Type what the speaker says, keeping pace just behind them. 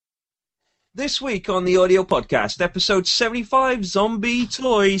This week on the audio podcast, episode 75, Zombie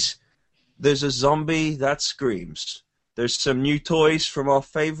Toys. There's a zombie that screams. There's some new toys from our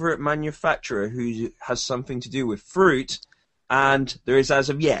favourite manufacturer who has something to do with fruit. And there is, as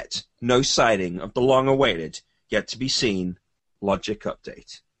of yet, no sighting of the long-awaited, yet-to-be-seen Logic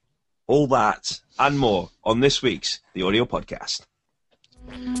update. All that and more on this week's The Audio Podcast.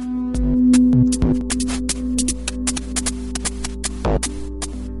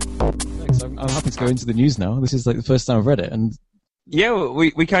 I'm happy to go into the news now. This is like the first time I've read it, and yeah,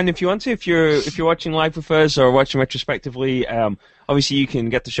 we can if you want to. If you're watching live with us or watching retrospectively, obviously you can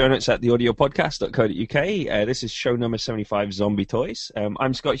get the show notes at theaudiopodcast.co.uk. This is show number 75, Zombie Toys.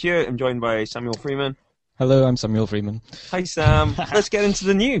 I'm Scott here. I'm joined by Samuel Freeman. Hello, I'm Samuel Freeman. Hi Sam. Let's get into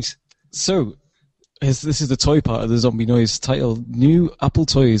the news. So, this is the toy part of the Zombie Noise title. New Apple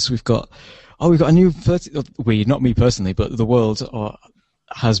toys. We've got a new. Not me personally, but the world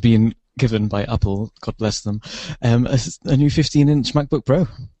has been given by Apple, God bless them, a new 15-inch MacBook Pro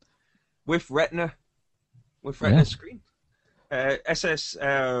with Retina screen,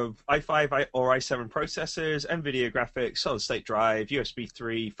 i5 or i7 processors, NVIDIA graphics, solid-state drive, USB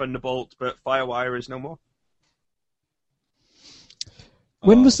 3, Thunderbolt, but FireWire is no more.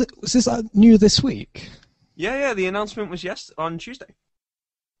 When was this new this week? Yeah. The announcement was on Tuesday.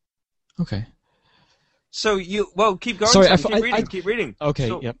 Okay. So keep going. Sorry, keep reading.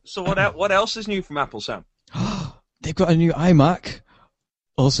 Okay, yep. So what else is new from Apple, Sam? They've got a new iMac,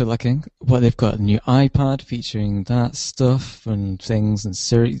 also lacking, but they've got a new iPad featuring that stuff and things and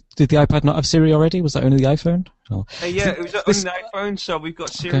Siri. Did the iPad not have Siri already? Was that only the iPhone? Oh. Yeah, it was only the iPhone. So we've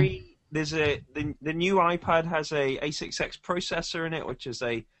got Siri. Okay. There's the new iPad has a A6X processor in it, which is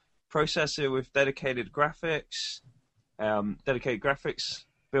a processor with dedicated graphics.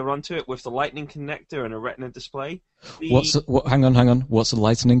 Built onto it with the Lightning connector and a Retina display. Hang on. What's a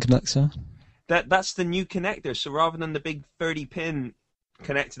Lightning connector? That's the new connector. So rather than the big 30-pin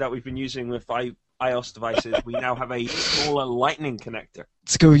connector that we've been using with iOS devices, we now have a smaller Lightning connector.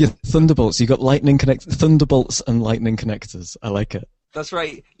 To go with your Thunderbolts, you got Thunderbolts and Lightning connectors. I like it. That's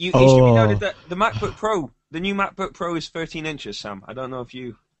right. It should be noted that the MacBook Pro, the new MacBook Pro, is 13 inches. Sam, I don't know if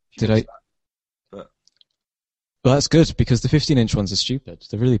you did I. Well, that's good, because the 15-inch ones are stupid.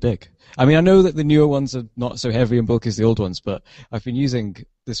 They're really big. I mean, I know that the newer ones are not so heavy and bulky as the old ones, but I've been using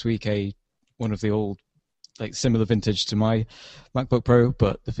this week one of the old, like, similar vintage to my MacBook Pro,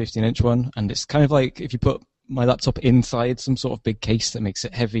 but the 15-inch one, and it's kind of like if you put my laptop inside some sort of big case that makes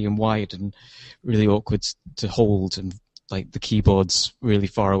it heavy and wide and really awkward to hold, and, like, the keyboard's really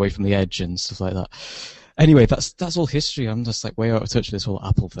far away from the edge and stuff like that. Anyway, that's all history. I'm just, like, way out of touch with this whole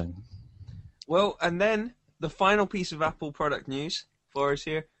Apple thing. Well, and then the final piece of Apple product news for us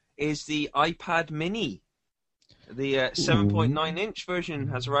here is the iPad Mini. The 7.9-inch version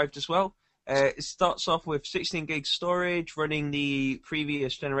has arrived as well. It starts off with 16 gig storage, running the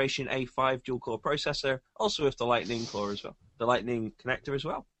previous generation A5 dual-core processor, also with the Lightning core as well, the Lightning connector as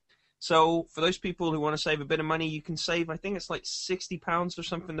well. So for those people who want to save a bit of money, you can save, I think it's like £60 or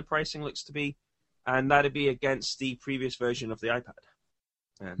something the pricing looks to be, and that'd be against the previous version of the iPad.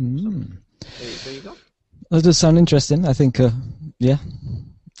 So there you go. That does sound interesting. I think, yeah.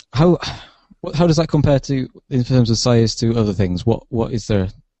 How does that compare to, in terms of size, to other things? What is there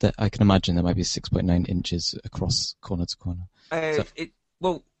that I can imagine there might be 6.9 inches across corner to corner?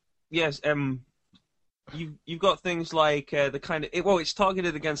 Yes. You've got things like the kind of it's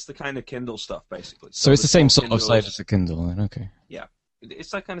targeted against the kind of Kindle stuff, basically. So it's the same sort of size as a Kindle, then? Okay. Yeah.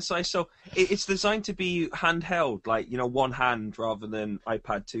 It's that kind of size. So it's designed to be handheld, like, one hand rather than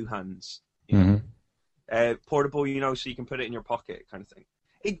iPad two hands. Portable, so you can put it in your pocket, kind of thing.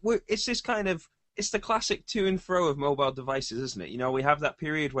 It's this kind of, it's the classic to and fro of mobile devices, isn't it? We have that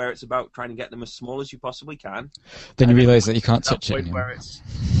period where it's about trying to get them as small as you possibly can. Then you realise that you can't touch it anymore. Where it's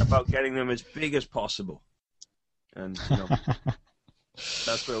about getting them as big as possible, and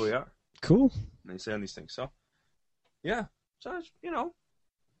that's where we are. Cool. And they say on these things, so yeah, so it's,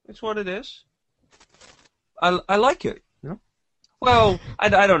 it's what it is. I like it. Well,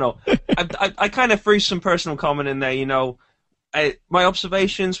 I don't know. I kind of threw some personal comment in there. My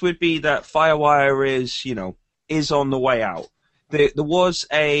observations would be that FireWire is on the way out. There was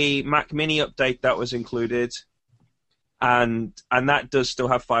a Mac Mini update that was included, and that does still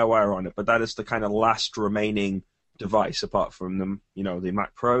have FireWire on it, but that is the kind of last remaining device apart from them. The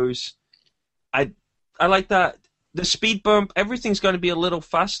Mac Pros. I like that. The speed bump, everything's going to be a little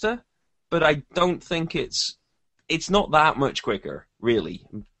faster, but I don't think it's not that much quicker, really.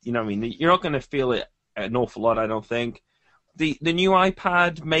 You're not going to feel it an awful lot, I don't think. The new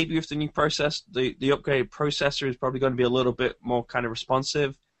iPad, maybe with the new process, the upgraded processor is probably going to be a little bit more kind of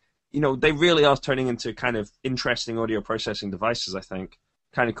responsive. they really are turning into kind of interesting audio processing devices, I think.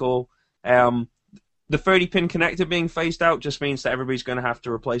 Kind of cool. The 30-pin connector being phased out just means that everybody's going to have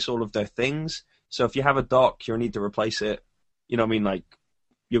to replace all of their things. So if you have a dock, you'll need to replace it. You know what I mean? Like,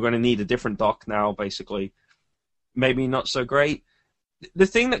 you're going to need a different dock now, basically. Maybe not so great. The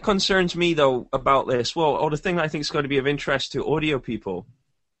thing that concerns me, though, about this, or the thing that I think is going to be of interest to audio people,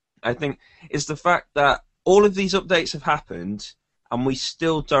 I think, is the fact that all of these updates have happened, and we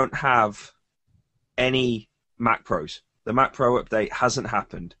still don't have any Mac Pros. The Mac Pro update hasn't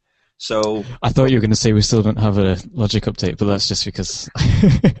happened. So I thought you were going to say we still don't have a Logic update, but that's just because...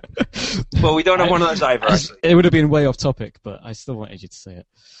 Well, we don't have one of those either, actually. It would have been way off topic, but I still wanted you to say it.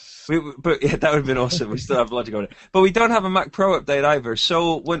 But yeah, that would have been awesome. We still have Logic on it, but we don't have a Mac Pro update either.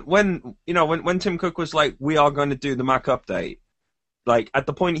 So when Tim Cook was like, "We are going to do the Mac update," like at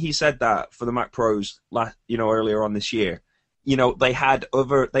the point he said that for the Mac Pros, earlier on this year, they'd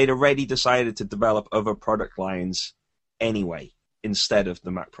already decided to develop other product lines anyway instead of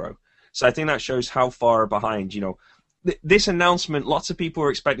the Mac Pro. So I think that shows how far behind. This announcement. Lots of people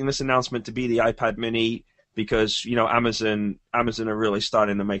were expecting this announcement to be the iPad Mini. Because Amazon are really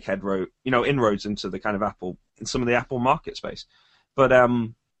starting to make inroads into the kind of some of the Apple market space, but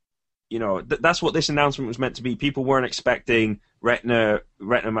that's what this announcement was meant to be. People weren't expecting Retina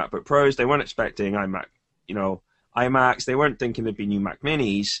MacBook Pros. They weren't expecting iMacs. They weren't thinking there'd be new Mac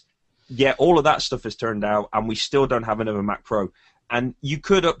Minis. Yet all of that stuff has turned out, and we still don't have another Mac Pro. And you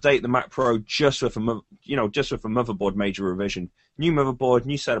could update the Mac Pro just with a motherboard major revision. New motherboard,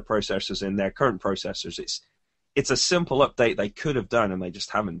 new set of processors in there, current processors. It's a simple update they could have done, and they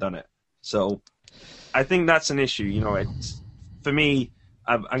just haven't done it. So I think that's an issue. For me,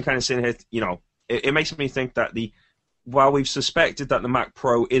 I'm kind of sitting here. It makes me think that while we've suspected that the Mac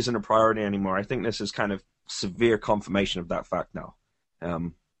Pro isn't a priority anymore, I think this is kind of severe confirmation of that fact now.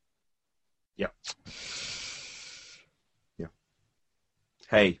 Yeah.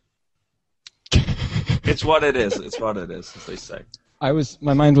 Hey, it's what it is. It's what it is, as they say. My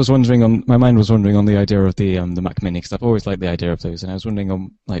mind was wandering on the idea of the Mac Mini, because I've always liked the idea of those, and I was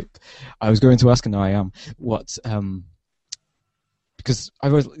wondering I was going to ask, and now I am, what because I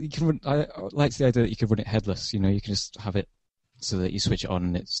liked the idea that you could run it headless. You can just have it so that you switch it on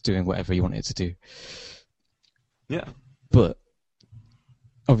and it's doing whatever you want it to do. Yeah, but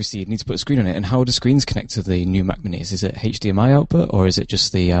obviously you need to put a screen on it, and how do screens connect to the new Mac Minis? Is it HDMI output, or is it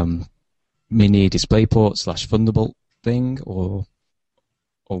just the mini DisplayPort / Thunderbolt thing, or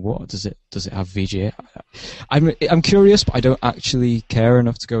what? Does it have VGA? I'm curious, but I don't actually care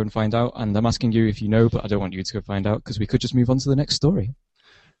enough to go and find out, and I'm asking you if you know, but I don't want you to go find out, because we could just move on to the next story.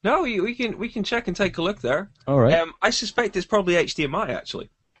 No, we can check and take a look there. All right. I suspect it's probably HDMI, actually.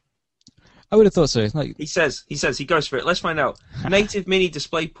 I would have thought so. He says he goes for it. Let's find out. Native mini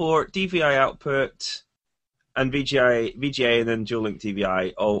DisplayPort, DVI output, and VGA, and then dual link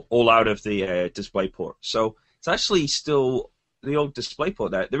DVI, all out of the DisplayPort. So it's actually still the old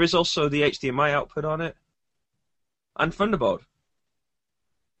DisplayPort there. There is also the HDMI output on it, and Thunderbolt.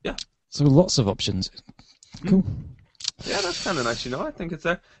 Yeah. So lots of options. Cool. Yeah, that's kind of nice. I think it's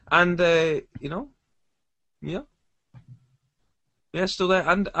there, and yeah. Yeah, still there,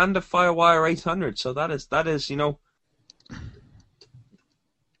 and a FireWire 800. So that is I'm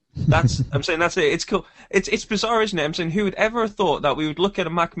saying that's it. It's cool. It's bizarre, isn't it? I'm saying, who would ever have thought that we would look at a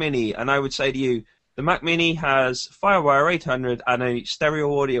Mac Mini and I would say to you, the Mac Mini has FireWire 800 and a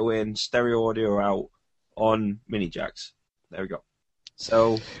stereo audio in, stereo audio out on mini jacks. There we go.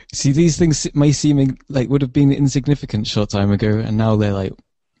 So see, these things may seem would have been insignificant a short time ago, and now they're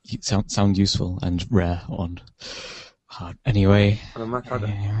sound useful and rare on. Anyway, I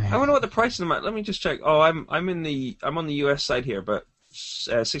wonder what the price of the Mac. Let me just check. Oh, I'm on the US side here, but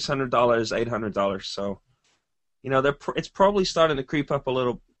 $600, $800. So, it's probably starting to creep up a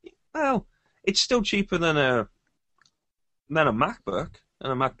little. Well, it's still cheaper than a MacBook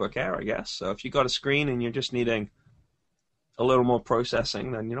and a MacBook Air, I guess. So if you got a screen and you're just needing a little more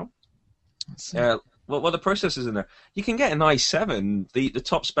processing, then the processors in there. You can get an i7, the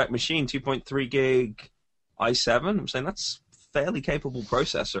top spec machine, 2.3 gig. i7, I'm saying that's fairly capable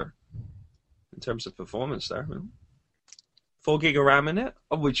processor in terms of performance there. 4 gig of RAM in it,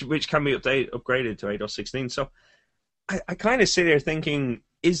 which can be upgraded to 8 or 16. So I kind of sit here thinking,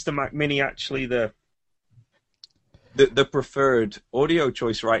 is the Mac Mini actually the preferred audio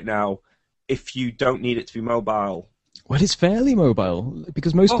choice right now if you don't need it to be mobile? Well, it's fairly mobile,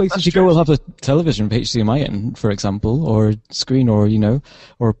 because most places you go will have a television with HDMI in, for example, or a screen, or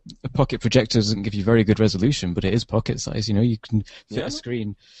a pocket projector doesn't give you very good resolution, but it is pocket size. You can fit a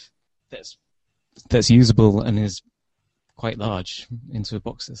screen that's usable and is quite large into a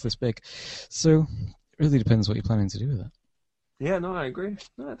box that's this big. So it really depends what you're planning to do with it. Yeah, no, I agree.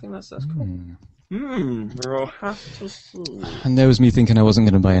 No, I think that's cool. We'll have to see. And there was me thinking I wasn't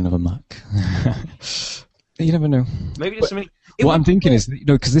going to buy another Mac. You never know. Maybe there's something. What I'm thinking is,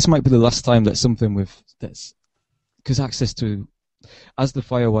 because this might be the last time that something with this, because access to, as the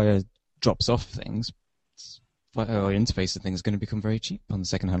FireWire drops off things, or interface and things is going to become very cheap on the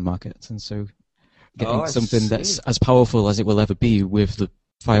second-hand market, and so getting something that's as powerful as it will ever be with the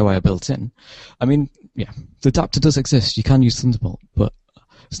FireWire built in. I mean, yeah, the adapter does exist. You can use Thunderbolt, but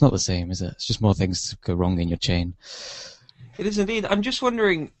it's not the same, is it? It's just more things go wrong in your chain. It is indeed. I'm just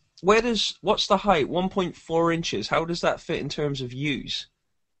wondering, what's the height? 1.4 inches. How does that fit in terms of use?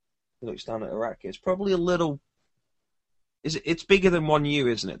 It looks down at a rack. It's probably a little. It's bigger than 1U,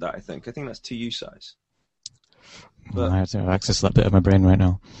 isn't it? I think that's 2U size. But I have to access that bit of my brain right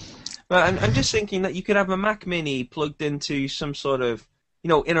now. But I'm just thinking that you could have a Mac Mini plugged into some sort of,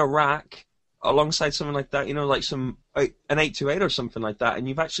 in a rack alongside something like that, like an 828 or something like that, and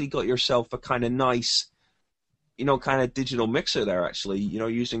you've actually got yourself a kind of nice, kind of digital mixer there, actually,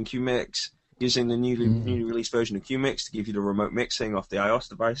 using QMix, using the newly released version of QMix to give you the remote mixing off the iOS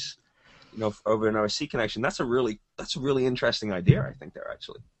device, over an OSC connection. That's a really interesting idea, I think, there,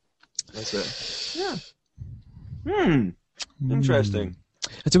 actually. That's it. Yeah. Interesting.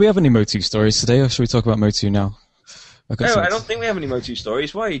 Do we have any Motu stories today, or should we talk about Motu now? I don't think we have any Motu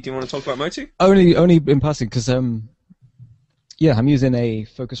stories. Why? Do you want to talk about Motu? Only in passing, because I'm using a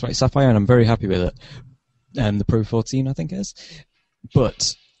Focusrite Sapphire, and I'm very happy with it. And the Pro 14, I think it is.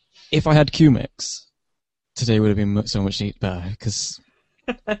 But if I had QMix, today would have been so much better, because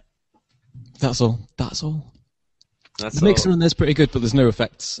that's all. The mixer on there's pretty good, but there's no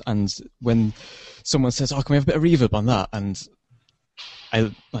effects. And when someone says, "Oh, can we have a bit of reverb on that?" and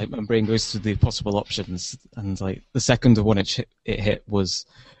my brain goes to the possible options, and like the second one it hit was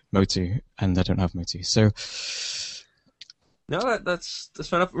Motu, and I don't have Motu, so. No, that's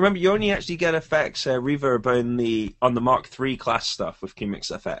fair enough. Remember, you only actually get effects, reverb on the Mark III class stuff with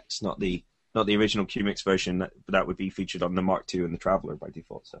QMix FX, not the original QMix version that would be featured on the Mark II and the Traveler by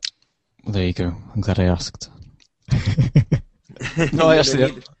default. So. Well, there you go. I'm glad I asked. No, I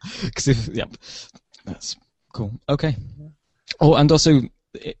actually don't. That's cool. Okay. Oh, and also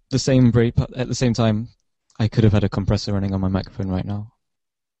at the same time, I could have had a compressor running on my microphone right now.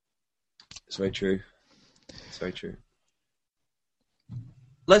 It's very true. It's very true.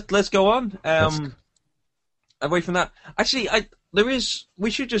 Let's go on. Away from that, actually,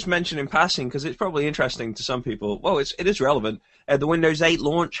 we should just mention in passing, because it's probably interesting to some people. Well, it is relevant. The Windows 8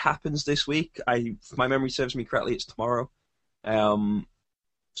 launch happens this week. If my memory serves me correctly, it's tomorrow.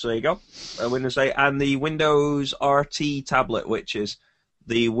 So there you go. Windows 8 and the Windows RT tablet, which is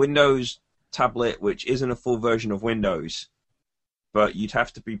the Windows tablet, which isn't a full version of Windows, but you'd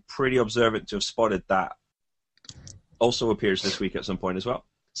have to be pretty observant to have spotted that. Also appears this week at some point as well.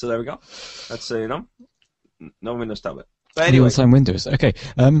 So there we go. That's no Windows tablet. But anyway, real-time Windows. Okay.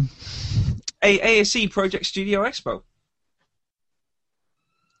 ASE Project Studio Expo.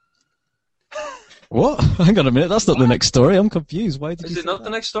 What? Hang on a minute. That's not the next story. I'm confused. Why did you? Is it not the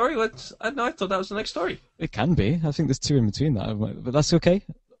next story? I thought that was the next story. It can be. I think there's two in between that, but that's okay.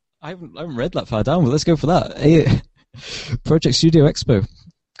 I haven't read that far down, but let's go for that. Project Studio Expo.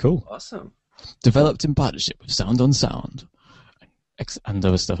 Cool. Awesome. Developed in partnership with Sound on Sound and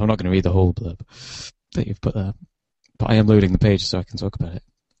other stuff. I'm not going to read the whole blurb that you've put there, but I am loading the page so I can talk about it.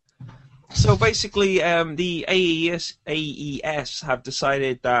 So basically, the AES have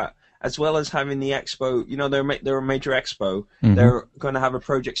decided that, as well as having the expo, they're a major expo, they're going to have a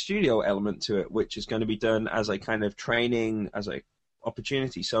Project Studio element to it, which is going to be done as a kind of training, as a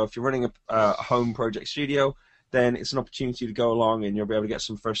opportunity. So if you're running a home Project Studio, then it's an opportunity to go along and you'll be able to get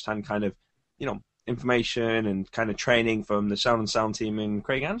some first-hand kind of, information and kind of training from the Sound and Sound team and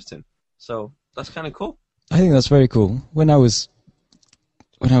Craig Anderton. So that's kind of cool. I think that's very cool. When I was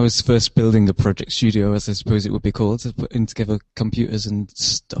first building the Project Studio, as I suppose it would be called, putting together computers and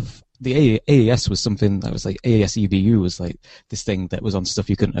stuff, the AES was something that was like, AES EBU was like this thing that was on stuff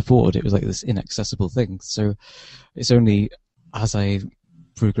you couldn't afford. It was like this inaccessible thing. So it's only as I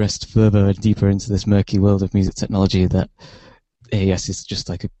progressed further and deeper into this murky world of music technology that AES is just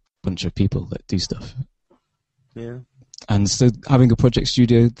like a bunch of people that do stuff. Yeah. And so having a Project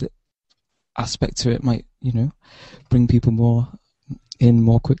Studio aspect to it might, bring people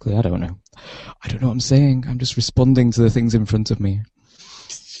more quickly. I don't know what I'm saying. I'm just responding to the things in front of me.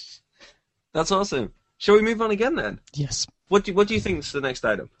 That's awesome. Shall we move on again then? Yes. What do you think is the next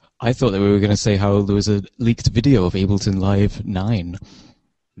item? I thought that we were going to say how there was a leaked video of Ableton Live 9.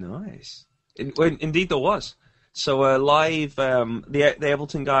 Nice. Indeed there was. So live, the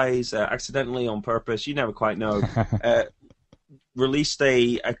Ableton guys accidentally on purpose, you never quite know, released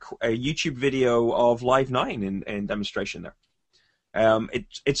a YouTube video of Live 9 in demonstration there.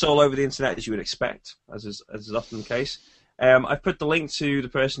 It's all over the internet as you would expect, as is often the case. I've put the link to the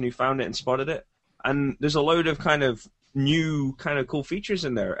person who found it and spotted it, and there's a load of kind of new kind of cool features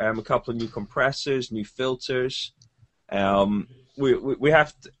in there. A couple of new compressors, new filters. We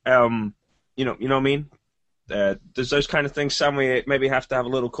have to, you know what I mean. There's those kind of things, Sam. We maybe have to have a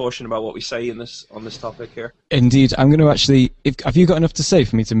little caution about what we say on this topic here. Indeed. I'm going to actually... have you got enough to say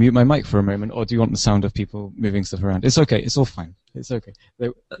for me to mute my mic for a moment, or do you want the sound of people moving stuff around? It's okay. It's all fine. It's okay. They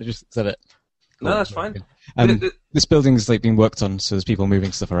just said it. No, that's fine. This building's being worked on, so there's people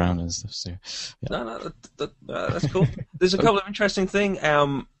moving stuff around and stuff. So, yeah. No, that's cool. There's a couple of interesting things.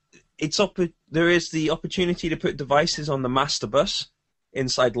 There is the opportunity to put devices on the master bus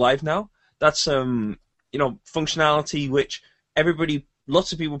inside Live now. That's functionality which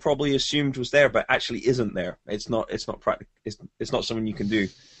lots of people probably assumed was there, but actually isn't there. It's not practical. It's not something you can do.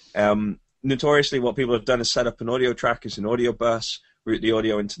 Notoriously, what people have done is set up an audio track as an audio bus, route the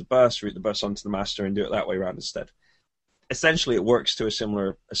audio into the bus, route the bus onto the master, and do it that way around instead. Essentially, it works to a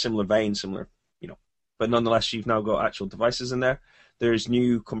similar vein, but nonetheless, you've now got actual devices in there. There's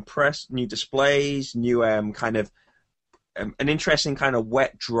new displays, new an interesting kind of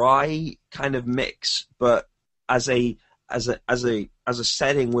wet-dry kind of mix, but as a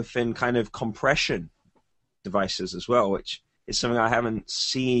setting within kind of compression devices as well, which is something I haven't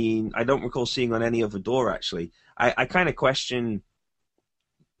seen. I don't recall seeing on any other DAW actually. I kind of question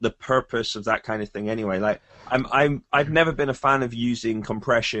the purpose of that kind of thing anyway. Like I've never been a fan of using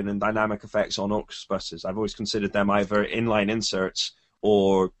compression and dynamic effects on aux buses. I've always considered them either inline inserts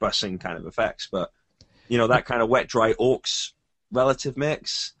or busing kind of effects, but that kind of wet dry aux relative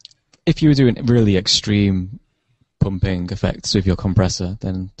mix. If you were doing really extreme pumping effects with your compressor,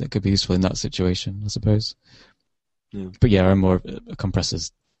 then that could be useful in that situation, I suppose. Yeah. But yeah, I'm more a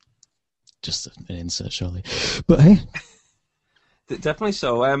compressor's just an insert, surely. But hey. Definitely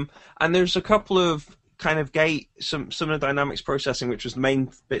so. And there's a couple of kind of some of the dynamics processing, which was the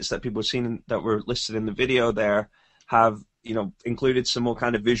main bits that people have seen that were listed in the video there, have included some more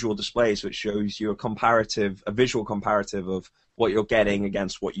kind of visual displays, which shows you a visual comparative of what you're getting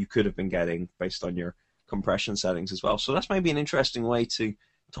against what you could have been getting based on your compression settings as well. So that's maybe an interesting way to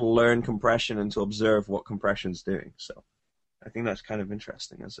learn compression and to observe what compression's doing. So I think that's kind of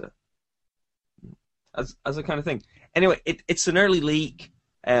interesting as a kind of thing. Anyway, it's an early leak.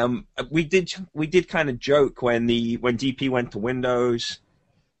 We did kind of joke when DP went to Windows,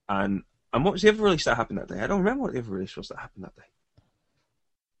 and what was the other release that happened that day? I don't remember what the other release was that happened that day.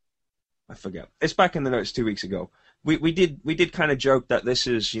 I forget. It's back in the notes 2 weeks ago. We did kind of joke that this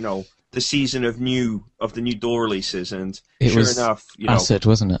is the season of the new DAW releases, and sure enough, Acid,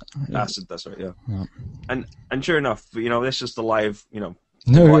 wasn't it? Acid, that's right, yeah. And sure enough, this is the live, No,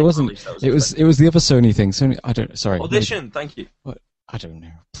 it wasn't. It was the other Sony thing. Sorry. Audition, thank you. What? I don't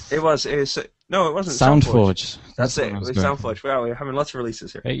know. It was. No, it wasn't. Soundforge. That's it. It was Soundforge. Wow, we're having lots of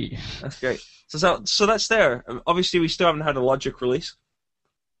releases here. Hey. That's great. So that's there. Obviously, we still haven't had a Logic release.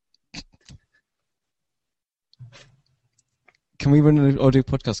 Can we run an audio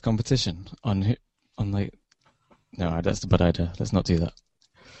podcast competition on like? No, that's a bad idea. Let's not do that.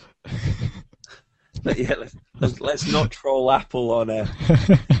 But yeah, let's not troll Apple on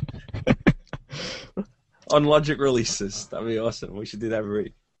on Logic releases. That'd be awesome. We should do that every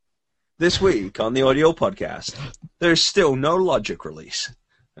week. This week on the audio podcast, there's still no Logic release.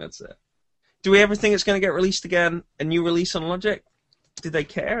 That's it. Do we ever think it's going to get released again? A new release on Logic? Do they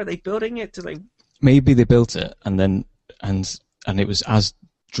care? Are they building it? Do they? Maybe they built it and it was as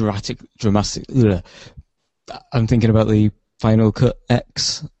dramatic. Ugh. I'm thinking about the Final Cut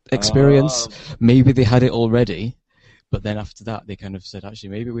X experience. Maybe they had it already, but then after that they kind of said, actually,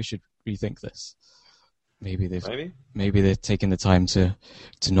 maybe we should rethink this. Maybe they're taking the time to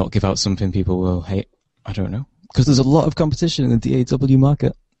not give out something people will hate. I don't know, because there's a lot of competition in the DAW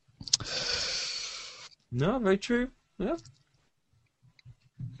market. No, very true. Yeah.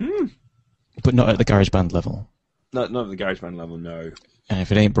 But not at the GarageBand level. Not at the GarageBand level, no. And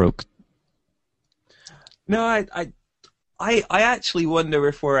if it ain't broke. No, I actually wonder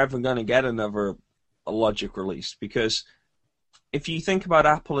if we're ever going to get a Logic release, because if you think about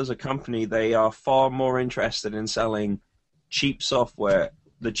Apple as a company, they are far more interested in selling cheap software,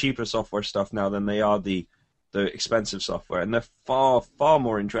 the cheaper software stuff now, than they are the expensive software. And they're far, far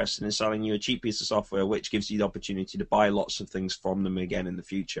more interested in selling you a cheap piece of software which gives you the opportunity to buy lots of things from them again in the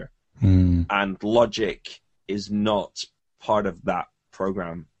future. And Logic is not part of that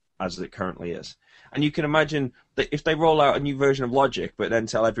program as it currently is. And you can imagine that if they roll out a new version of Logic, but then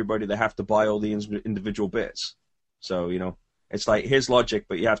tell everybody they have to buy all the individual bits. So, it's like, here's Logic,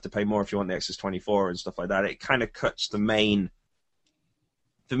 but you have to pay more if you want the XS24 and stuff like that. It kind of cuts the main...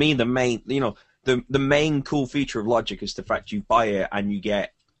 For me, the main cool feature of Logic is the fact you buy it and you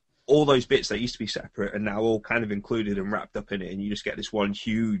get all those bits that used to be separate and now all kind of included and wrapped up in it, and you just get this one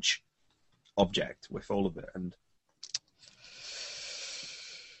huge object with all of it. And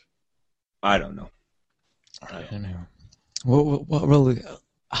I don't know. I don't know. What role?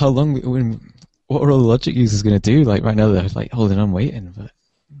 How long? What are all the Logic users going to do? Like right now, they're like holding on, waiting. But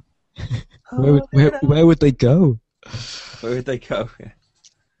where would they go? Where would they go?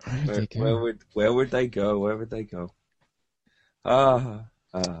 Where would they go? Where would they go?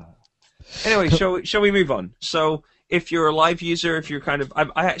 Anyway, shall we move on? So, if you're a live user, if you're kind of,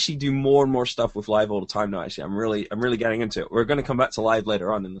 I actually do more and more stuff with live all the time now. Actually, I'm really getting into it. We're going to come back to live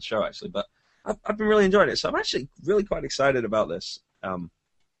later on in the show, actually, but I've been really enjoying it. So I'm actually really quite excited about this,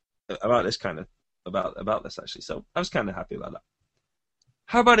 about this actually. So I was kind of happy about that.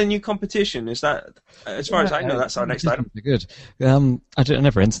 How about a new competition? Is that, as far as I know, that's our next item? Good. I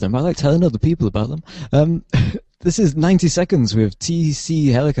never enter them. I like telling other people about them. This is 90 seconds with TC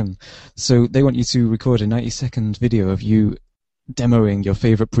Helicon. So they want you to record a 90-second video of you demoing your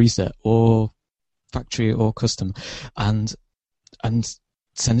favorite preset or factory or custom, and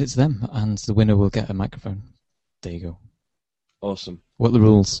send it to them, and the winner will get a microphone. There you go. Awesome. What are the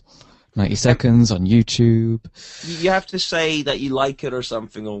rules? 90 seconds on YouTube. You have to say that you like it or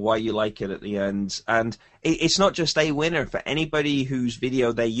something, or why you like it at the end. And it's not just a winner. For anybody whose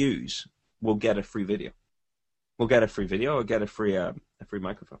video they use, will get a free video. We'll get a free video or get a free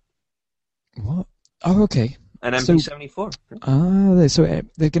microphone. What? Oh, okay. An MP74. So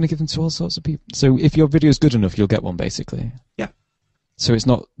they're going to give them to all sorts of people. So if your video is good enough, you'll get one, basically. Yeah. So it's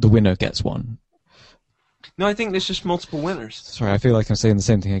not the winner gets one. No, I think there's just multiple winners. Sorry, I feel like I'm saying the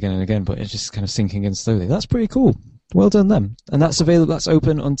same thing again and again, but it's just kind of sinking in slowly. That's pretty cool. Well done, them. And that's available. That's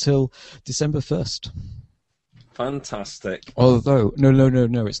open until December 1st. Fantastic. Although,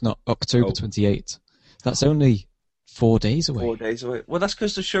 no, it's not. October 28th. That's only 4 days away. 4 days away. Well, that's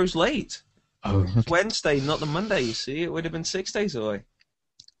because the show's late. Oh, okay. It's Wednesday, not the Monday, you see. It would have been 6 days away.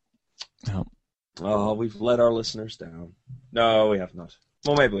 Oh, we've let our listeners down. No, we have not.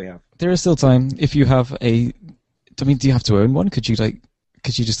 Well, maybe we have. There is still time. If you have do you have to own one? Could you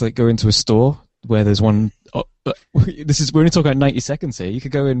just go into a store where there's one? We're only talking about 90 seconds here. You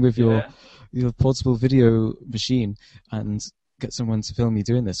could go in with your portable video machine and get someone to film you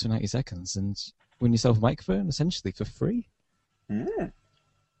doing this for 90 seconds and win yourself a microphone, essentially, for free. Yeah.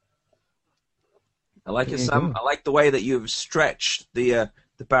 I like it, Sam. I like the way that you've stretched the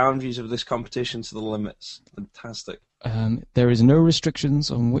boundaries of this competition to the limits. Fantastic. There is no restrictions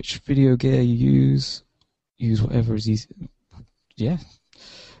on which video gear you use. Use whatever is easy. Yeah.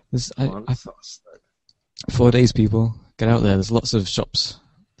 4 days, people. Get out there. There's lots of shops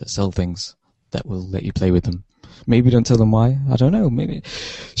that sell things that will let you play with them. Maybe don't tell them why. I don't know. Maybe.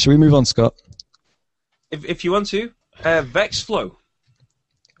 Shall we move on, Scott? If you want to. VexFlow.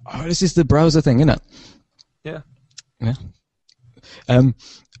 Oh, this is the browser thing, isn't it? Yeah. Yeah.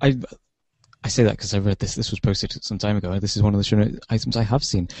 I say that because I read this. This was posted some time ago. This is one of the show note items I have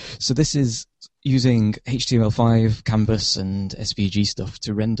seen. So this is using HTML5, Canvas, and SVG stuff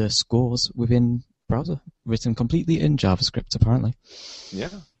to render scores within browser, written completely in JavaScript, apparently. Yeah.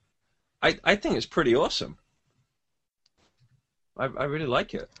 I think it's pretty awesome. I really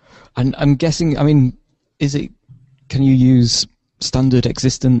like it. And I'm guessing, can you use standard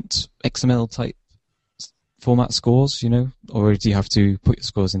existent XML type format scores, or do you have to put your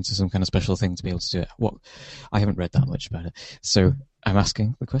scores into some kind of special thing to be able to do it? I haven't read that much about it, so I'm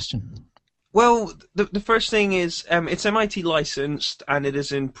asking the question. Well, the first thing is it's MIT licensed and it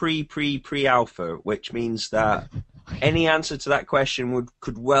is in pre-alpha, which means that any answer to that question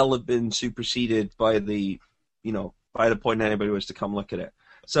could well have been superseded by the point anybody was to come look at it.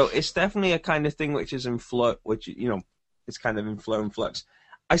 So it's definitely a kind of thing which is in flux, it's kind of in flow and flux.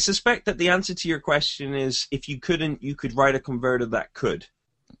 I suspect that the answer to your question is if you couldn't, you could write a converter that could.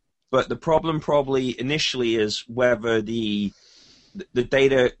 But the problem probably initially is whether the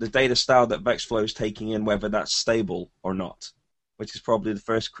data style that VexFlow is taking in, whether that's stable or not, which is probably the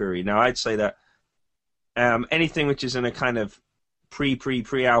first query. Now, I'd say that anything which is in a kind of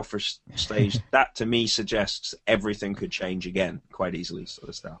pre-alpha stage, that to me suggests everything could change again quite easily, sort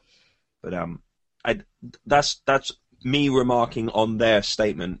of stuff. But that's me remarking on their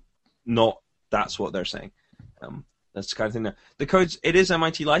statement, not that's what they're saying. That's the kind of thing. The code's, it is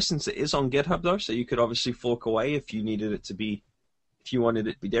MIT licensed. It is on GitHub though, so you could obviously fork away if you needed it to be if you wanted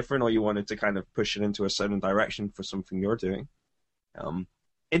it to be different or you wanted to kind of push it into a certain direction for something you're doing.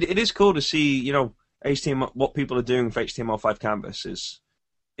 It is cool to see, you know, HTML, what people are doing for HTML5 Canvas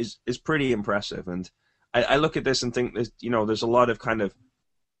is pretty impressive. And I look at this and think there's a lot of kind of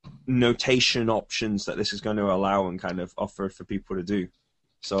notation options that this is going to allow and kind of offer for people to do.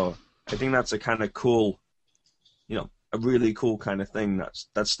 So I think that's a kind of cool, you know, a really cool kind of thing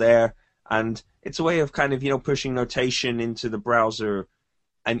that's there. And it's a way of kind of, you know, pushing notation into the browser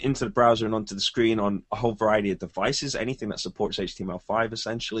and onto the screen on a whole variety of devices, anything that supports HTML5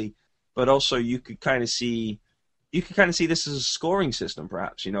 essentially. But also you could kind of see this as a scoring system,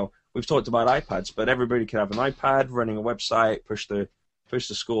 perhaps. You know, we've talked about iPads, but everybody could have an iPad running a website, push the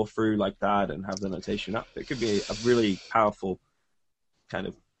score through like that, and have the notation up. It could be a really powerful kind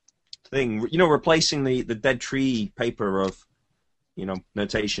of thing. You know, replacing the dead tree paper of, you know,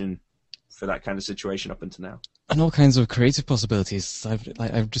 notation for that kind of situation up until now. And all kinds of creative possibilities. I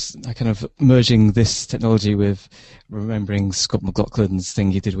kind of merging this technology with remembering Scott McLaughlin's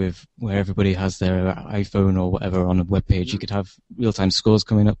thing he did with where everybody has their iPhone or whatever on a web page. You could have real-time scores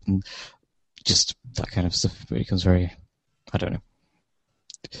coming up and just that kind of stuff. It becomes very, I don't know.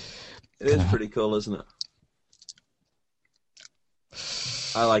 It is pretty cool, isn't it?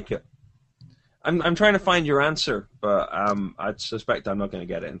 I like it. I'm trying to find your answer, but I suspect I'm not going to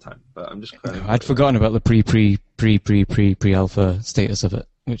get it in time. But I'm just. I'd forgotten about the pre-alpha status of it,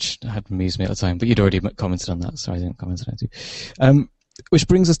 which had amused me at the time. But you'd already commented on that, so I didn't comment on it too. Which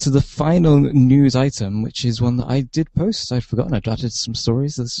brings us to the final news item, which is one that I did post. I'd forgotten. I'd added some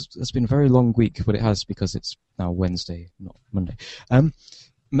stories. It's been a very long week, but it has because it's now Wednesday, not Monday.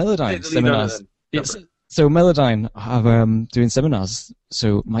 Melodyne seminars. So Melodyne have doing seminars.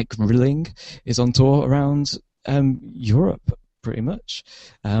 So Mike Rilling is on tour around Europe, pretty much,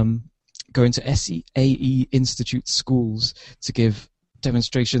 going to SAE Institute schools to give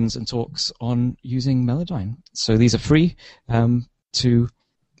demonstrations and talks on using Melodyne. So these are free to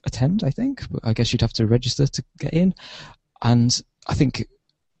attend, I think. I guess you'd have to register to get in. And I think,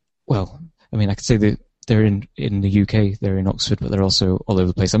 well, I mean, I could say that they're in the UK, they're in Oxford, but they're also all over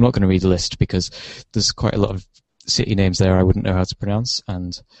the place. I'm not going to read the list because there's quite a lot of city names there I wouldn't know how to pronounce,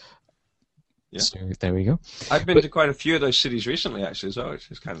 and so there we go. I've been to quite a few of those cities recently, actually, as well, which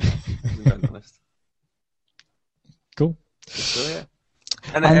is kind of on the list. Cool. So, yeah.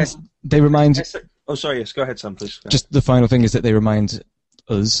 And they remind... Oh, sorry, yes, go ahead, Sam, please. Just the final thing is that they remind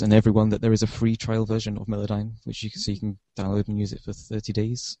us and everyone that there is a free trial version of Melodyne, which you can download and use it for 30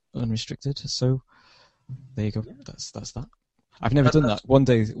 days unrestricted, so... There you go. Yeah. That's that. I've never done that. One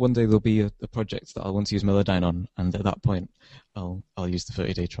day there'll be a project that I'll want to use Melodyne on, and at that point, I'll use the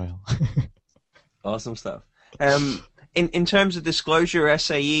 30-day trial. Awesome stuff. In terms of disclosure,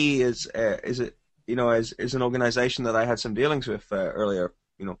 SAE is an organisation that I had some dealings with earlier.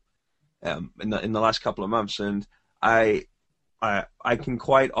 You know, in the last couple of months, and I can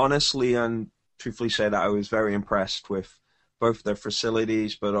quite honestly and truthfully say that I was very impressed with both their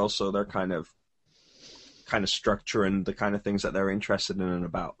facilities, but also their kind of structure and the kind of things that they're interested in and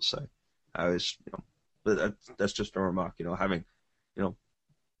about. So I was, that's just a remark, having,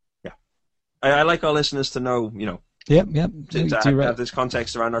 I like our listeners to know, to have this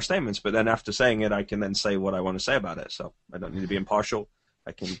context around our statements, but then after saying it, I can then say what I want to say about it. So I don't need to be impartial.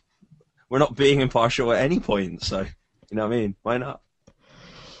 We're not being impartial at any point. So, you know what I mean? Why not?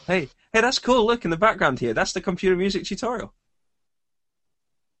 Hey, that's cool. Look in the background here. That's the computer music tutorial.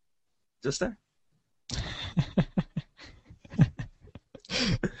 Just there.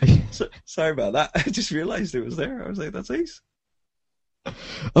 Sorry about that. I just realised it was there. I was like, that's Ace.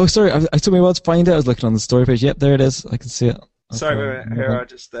 Oh, sorry. I took me a while to find it. I was looking on the story page. Yep, there it is. I can see it. Sorry, wait. Here, I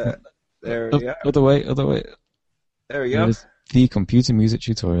just... there we go. Other way. There we go. The computer music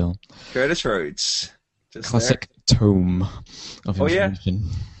tutorial. Curtis Rhodes. Classic tome of information.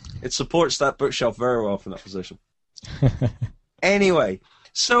 Yeah. It supports that bookshelf very well from that position. Anyway...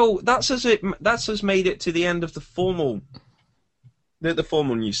 So that's us made it to the end of the formal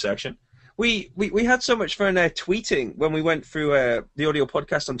news section. We had so much fun tweeting when we went through the audio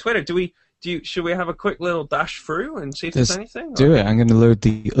podcast on Twitter. Should we have a quick little dash through and see if there's anything? Do it. I'm going to load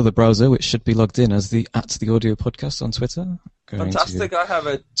the other browser, which should be logged in as the audio podcast on Twitter. Fantastic. I have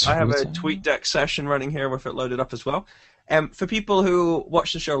a TweetDeck session running here with it loaded up as well. For people who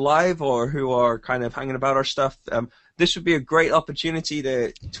watch the show live or who are kind of hanging about our stuff, this would be a great opportunity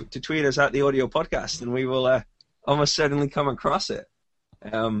to tweet us at the audio podcast, and we will almost certainly come across it.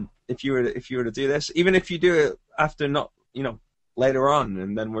 If you were to do this, even if you do it after not, later on,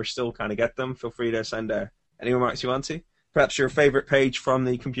 and then we're still kind of get them, feel free to send any remarks you want to. Perhaps your favorite page from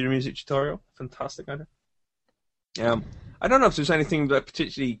the computer music tutorial. Fantastic idea. I don't know if there's anything that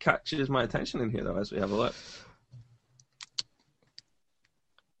particularly catches my attention in here, though, as we have a look.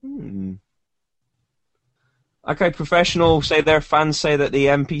 Okay, Professional say their fans say that the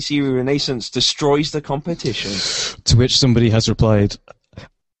MPC Renaissance destroys the competition. To which somebody has replied,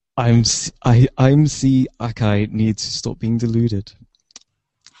 IMC Akai needs to stop being deluded.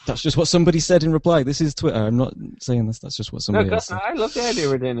 That's just what somebody said in reply. This is Twitter. I'm not saying this. That's just what somebody else said. I love the idea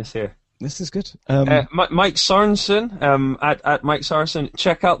we're doing this here. This is good. Mike Sorensen, at Mike Sorensen,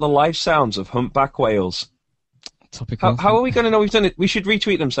 check out the live sounds of humpback whales. How are we going to know we've done it? We should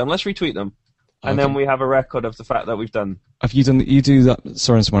retweet them, Sam. Let's retweet them. And then we have a record of the fact that we've done. Have you done? You do that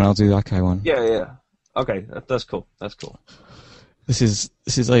Sorensen one. I'll do the Akai one. Yeah. Okay, that's cool. That's cool. This is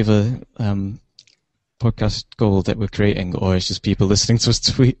either podcast gold that we're creating, or it's just people listening to us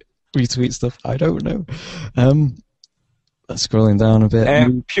retweet stuff. I don't know. Scrolling down a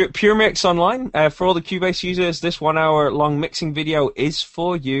bit. Pure Mix Online. For all the Cubase users, this 1 hour long mixing video is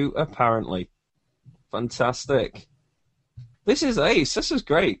for you, apparently. Fantastic. This is ace. This is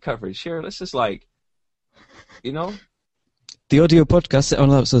great coverage here. This is like, you know. The audio podcast, it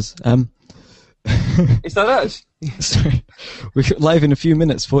allows us. Is that us? Sorry. We're live in a few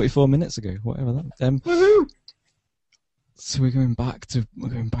minutes, 44 minutes ago, whatever that. Woohoo! So we're going back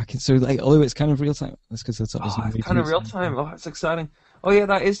in. So although it's kind of real time, that's because it's kind of real time. Oh, that's exciting. Oh yeah,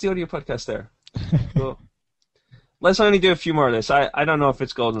 that is the audio podcast there. Cool. Let's only do a few more of this. I don't know if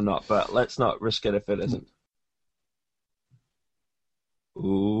it's gold or not, but let's not risk it if it isn't.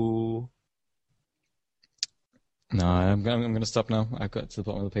 Ooh. No, I'm going to stop now. I've got to the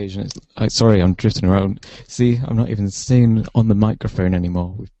bottom of the page, and sorry, I'm drifting around. See, I'm not even staying on the microphone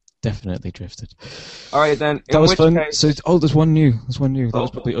anymore. We've definitely drifted. All right, then. That was fun. Case... So, there's one new. That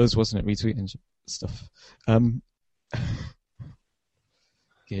was probably us, wasn't it? Retweeting stuff.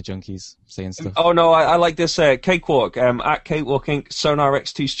 Yeah, junkies saying stuff. Oh no, I like this. Cakewalk at Cakewalk Inc. Sonar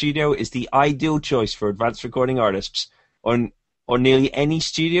X2 Studio is the ideal choice for advanced recording artists on nearly any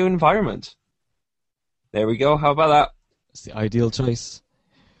studio environment. There we go. How about that? It's the ideal choice.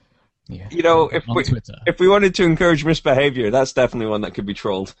 Yeah. You know, if we wanted to encourage misbehavior, that's definitely one that could be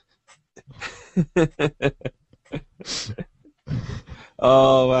trolled.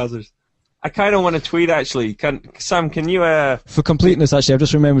 Oh, wowzers. I kind of want to tweet, actually. Sam, can you... For completeness, actually, I've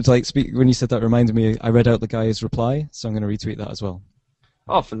just remembered, when you said that, reminded me, I read out the guy's reply, so I'm going to retweet that as well.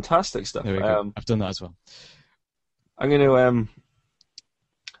 Oh, fantastic stuff. There we go. I've done that as well. I'm going to...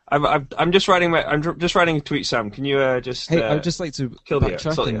 I'm just writing a tweet, Sam. Can you just? Hey, I'd just like to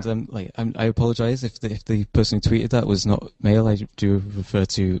backtrack and I apologise if the person who tweeted that was not male. I do refer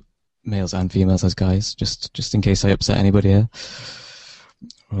to males and females as guys, just in case I upset anybody here.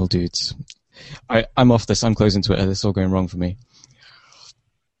 We're all dudes. I'm off this. I'm closing Twitter. This is all going wrong for me.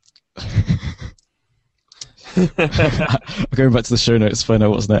 I'm going back to the show notes to find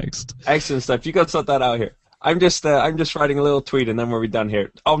out what's next. Excellent stuff. You got to sort that out here. I'm just writing a little tweet and then we'll be done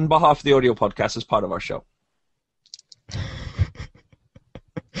here. On behalf of the audio podcast as part of our show.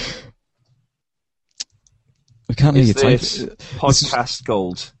 We can't hear you type. Podcast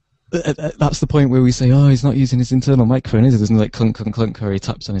gold. That's the point where we say, oh, he's not using his internal microphone, is it? There's no clunk, clunk, clunk, or he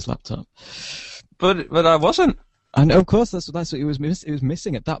taps on his laptop. But I wasn't. And of course, that's what it was. It was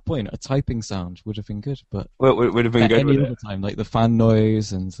missing at that point. A typing sound would have been good, but would have been good. Any other time, like the fan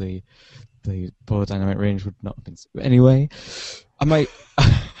noise and the poor dynamic range would not have been. Anyway, I'll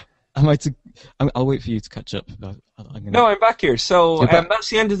wait for you to catch up. No, I'm back here. So that's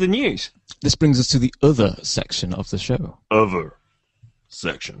the end of the news. This brings us to the other section of the show. Other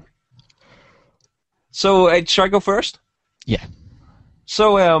section. So should I go first? Yeah.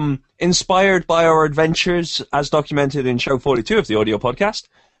 So, inspired by our adventures as documented in show 42 of the audio podcast,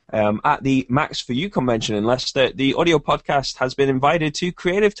 at the Max for You convention in Leicester, the audio podcast has been invited to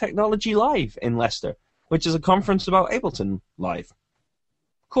Creative Technology Live in Leicester, which is a conference about Ableton Live.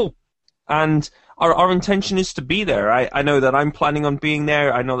 Cool. And our intention is to be there. I know that I'm planning on being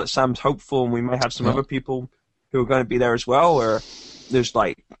there. I know that Sam's hopeful, and we may have some other people who are going to be there as well, or there's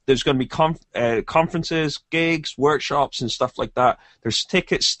going to be conferences, gigs, workshops, and stuff like that. There's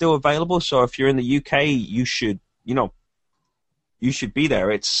tickets still available, so if you're in the UK, you should be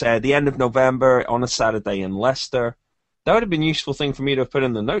there. It's the end of November on a Saturday in Leicester. That would have been a useful thing for me to have put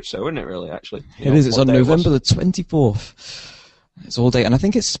in the notes, though, wouldn't it? Really, actually. It is. It's on November the 24th. It's all day, and I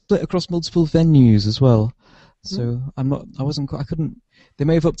think it's split across multiple venues as well. So I couldn't. They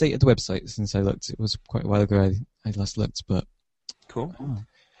may have updated the website since I looked. It was quite a while ago I last looked, but. Cool. Oh.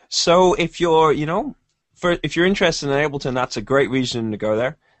 So if you're, if you're interested in Ableton, that's a great reason to go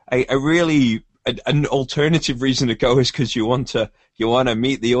there. An alternative reason to go is because you want to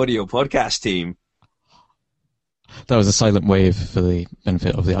meet the audio podcast team. That was a silent wave for the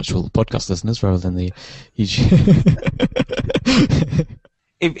benefit of the actual podcast listeners rather than the huge.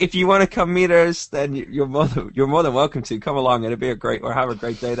 If you want to come meet us, then you're more than welcome to come along. It'll be have a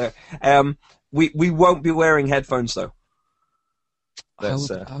great day there. We won't be wearing headphones though.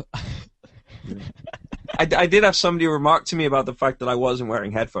 I did have somebody remark to me about the fact that I wasn't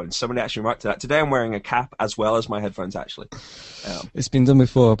wearing headphones. Somebody actually remarked to that. Today I'm wearing a cap as well as my headphones, actually. It's been done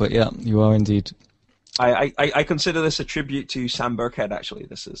before, but yeah, you are indeed. I consider this a tribute to Sam Burkhead, actually.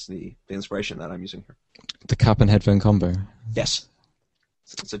 This is the inspiration that I'm using here. The cap and headphone combo. Yes.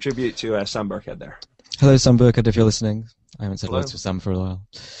 It's a tribute to Sam Burkhead there. Hello, Sam Burkhead, if you're listening. I haven't said hello hello to Sam for a while.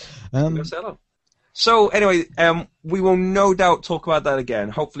 Hello. So, anyway, we will no doubt talk about that again.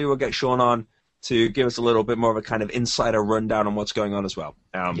 Hopefully we'll get Sean on to give us a little bit more of a kind of insider rundown on what's going on as well.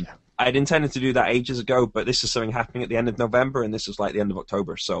 I'd intended to do that ages ago, but this is something happening at the end of November, and this is like the end of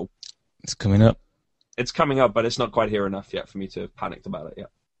October, so... It's coming up. It's coming up, but it's not quite here enough yet for me to have panicked about it yet.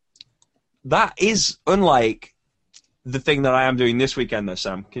 That is unlike the thing that I am doing this weekend, though,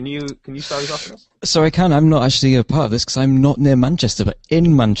 Sam. Can you start us off with this? So I can. I'm not actually a part of this because I'm not near Manchester, but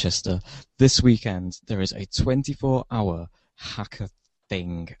in Manchester this weekend there is a 24-hour hacker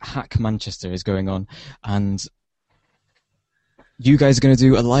thing. Hack Manchester is going on, and you guys are going to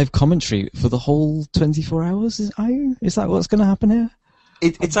do a live commentary for the whole 24 hours. Is that what's going to happen here?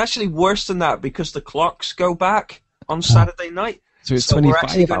 It's actually worse than that because the clocks go back on Saturday night. So it's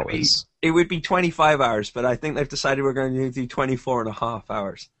 25 hours. It would be 25 hours, but I think they've decided we're going to do 24 and a half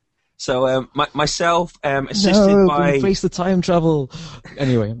hours. So myself, assisted by... embrace the time travel.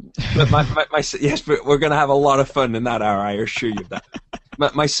 Anyway. Yes, but we're going to have a lot of fun in that hour, I assure you of that.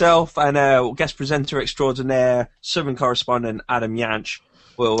 Myself and guest presenter extraordinaire, Southern correspondent Adam Yanch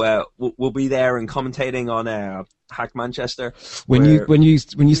will be there and commentating on Hack Manchester. When you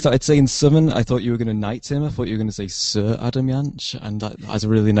started saying Southern, I thought you were going to knight him. I thought you were going to say Sir Adam Yanch, and that has a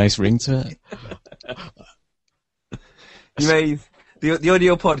really nice ring to it. You made the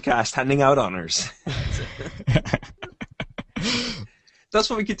audio podcast handing out honors. That's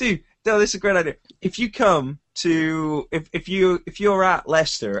what we could do. No, this is a great idea. If you come to if you're at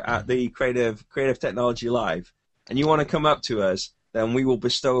Leicester at the Creative Technology Live and you want to come up to us, then we will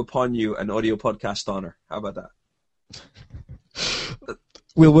bestow upon you an audio podcast honor. How about that?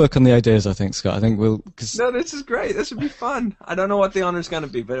 We'll work on the ideas, I think, Scott. I think we'll... No, this is great. This would be fun. I don't know what the honor's going to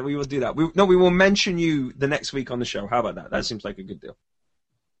be, but we will do that. We will mention you the next week on the show. How about that? That seems like a good deal.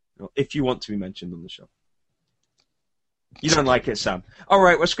 If you want to be mentioned on the show. You don't like it, Sam. All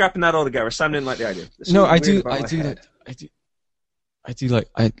right, we're scrapping that all together. Sam didn't like the idea. No, I do like... The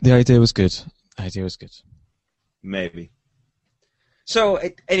idea was good. The idea was good. Maybe. So,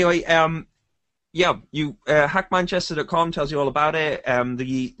 anyway, hackmanchester.com tells you all about it.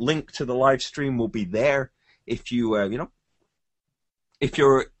 The link to the live stream will be there. If you,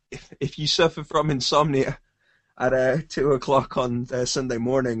 if you suffer from insomnia at 2:00 on Sunday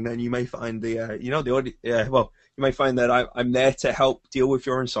morning, then you may find the audio. You may find that I'm there to help deal with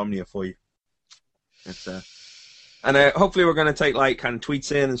your insomnia for you. And hopefully we're going to take like kind of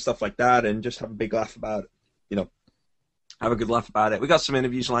tweets in and stuff like that, and just have a big laugh about it. Have a good laugh about it. We got some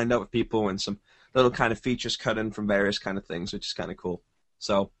interviews lined up with people and some little kind of features cut in from various kind of things, which is kind of cool.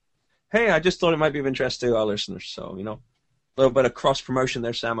 So, hey, I just thought it might be of interest to our listeners. So, a little bit of cross-promotion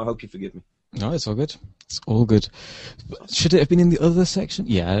there, Sam. I hope you forgive me. No, it's all good. It's all good. Should it have been in the other section?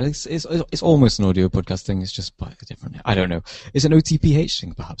 Yeah, it's almost an audio podcast thing. It's just by a different... I don't know. Is it an OTPH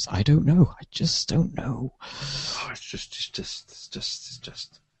thing, perhaps? I don't know. I just don't know. Oh, it's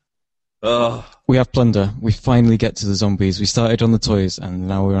just... Oh. We have plunder. We finally get to the zombies. We started on the toys, and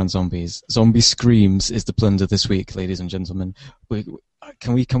now we're on zombies. Zombie Screams is the plunder this week, ladies and gentlemen.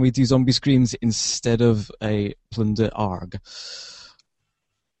 Can we do Zombie Screams instead of a plunder ARG?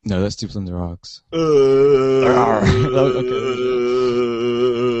 No, let's do plunder ARGs.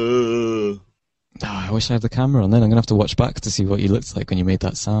 I wish I had the camera on. Then I'm gonna have to watch back to see what you looked like when you made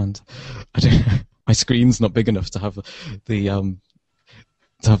that sound. My screen's not big enough to have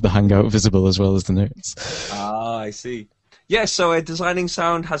the hangout visible as well as the notes. Ah, I see. Yeah, so Designing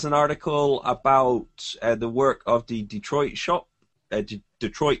Sound has an article about the work of the Detroit Chop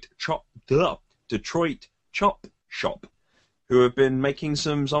Shop, who have been making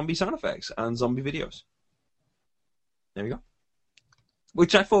some zombie sound effects and zombie videos. There we go.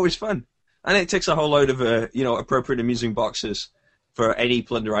 Which I thought was fun. And it ticks a whole load of appropriate amusing boxes for any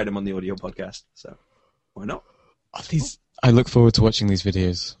plunder item on the audio podcast. So why not? I look forward to watching these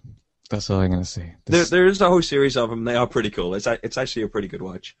videos. That's all I'm going to say. There is a whole series of them. They are pretty cool. It's actually a pretty good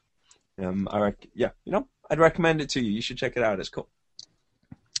watch. I'd recommend it to you. You should check it out. It's cool.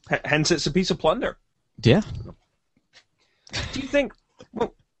 Hence, it's a piece of plunder. Yeah. Do you think?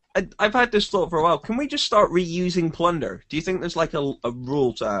 Well, I've had this thought for a while. Can we just start reusing plunder? Do you think there's like a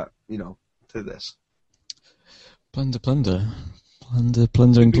rule to to this? Plunder,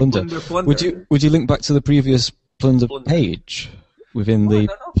 plundering, plunder. Plunder. Would you link back to the previous plunder page within the I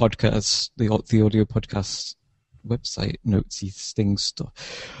don't know. podcast, the audio podcast website notesy sting stuff?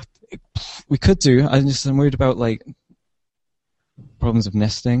 We could do. I'm worried about like problems of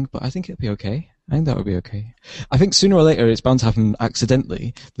nesting, but I think it'd be okay. I think that would be okay. I think sooner or later it's bound to happen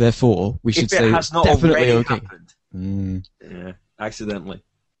accidentally. Therefore, we should If say it has not definitely already okay. happened. Yeah, accidentally.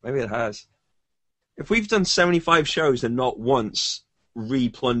 Maybe it has. If we've done 75 shows and not once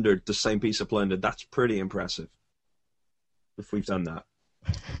re-plundered the same piece of plunder, that's pretty impressive. If we've done that.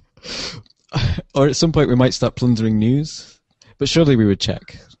 Or at some point we might start plundering news. But surely we would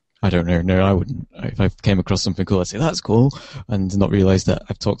check. I don't know. No, I wouldn't. If I came across something cool, I'd say, that's cool, and not realise that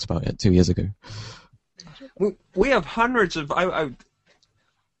I've talked about it 2 years ago. We have hundreds of...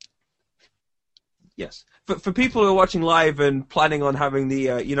 Yes. For people who are watching live and planning on having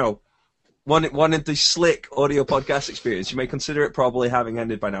the, wanted the slick audio podcast experience, you may consider it probably having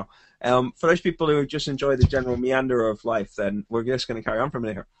ended by now. For those people who just enjoy the general meander of life, then we're just going to carry on from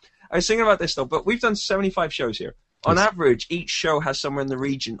here. I was thinking about this, though, but we've done 75 shows here. On average, each show has somewhere in the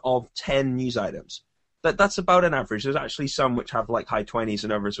region of 10 news items. That's about an average. There's actually some which have like high 20s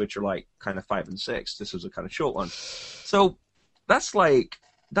and others which are like kind of 5 and 6. This was a kind of short one. So that's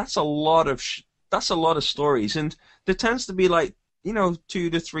a lot of stories, and there tends to be like 2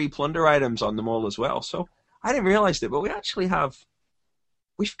 to 3 plunder items on them all as well. So I didn't realize it, but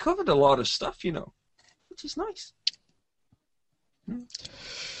we've covered a lot of stuff, which is nice.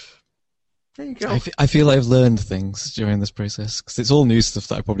 There you go. I feel I've learned things during this process, because it's all new stuff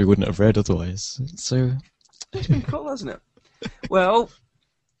that I probably wouldn't have read otherwise. So it's been cool, hasn't it? Well,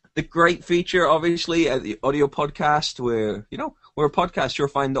 the great feature, obviously, at the audio podcast, where we're a podcast. You'll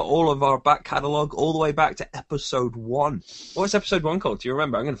find all of our back catalogue all the way back to episode 1. What was episode 1 called? Do you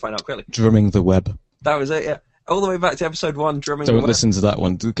remember? I'm going to find out quickly. Drumming the web. That was it, yeah. All the way back to episode 1, drumming the Don't web. listen to that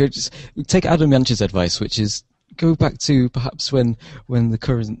one. Just take Adam Yanch's advice, which is go back to perhaps when the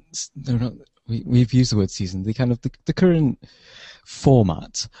current... We've used the word season. The kind of the current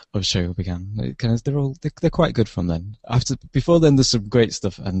format of show began. They're quite good from then. Before then, there's some great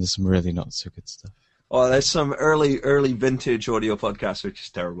stuff and there's some really not so good stuff. Oh, there's some early vintage audio podcasts which is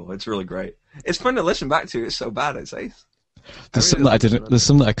terrible. It's really great. It's fun to listen back to. It's so bad, I'd say. There's some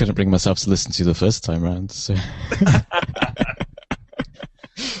that I couldn't bring myself to listen to the first time round. So.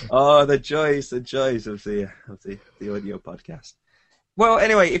 Oh, the joys of the audio podcast. Well,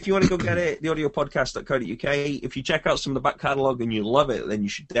 anyway, if you want to go get it, theaudiopodcast.co.uk. If you check out some of the back catalogue and you love it, then you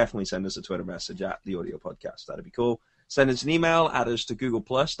should definitely send us a Twitter message at The Audio Podcast. That'd be cool. Send us an email, add us to Google+.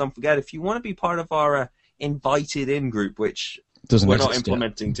 Don't forget, if you want to be part of our invited-in group, which we're not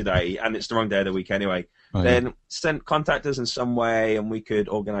implementing today, and it's the wrong day of the week anyway, then contact us in some way, and we could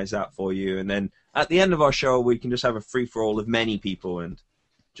organise that for you. And then at the end of our show, we can just have a free-for-all of many people and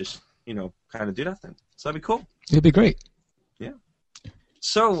just, kind of do that thing. So that'd be cool. It'd be great. Yeah.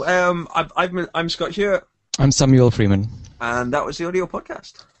 So, I'm Scott Hewitt. I'm Samuel Freeman. And that was the audio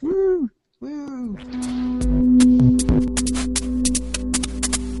podcast. Woo! Woo!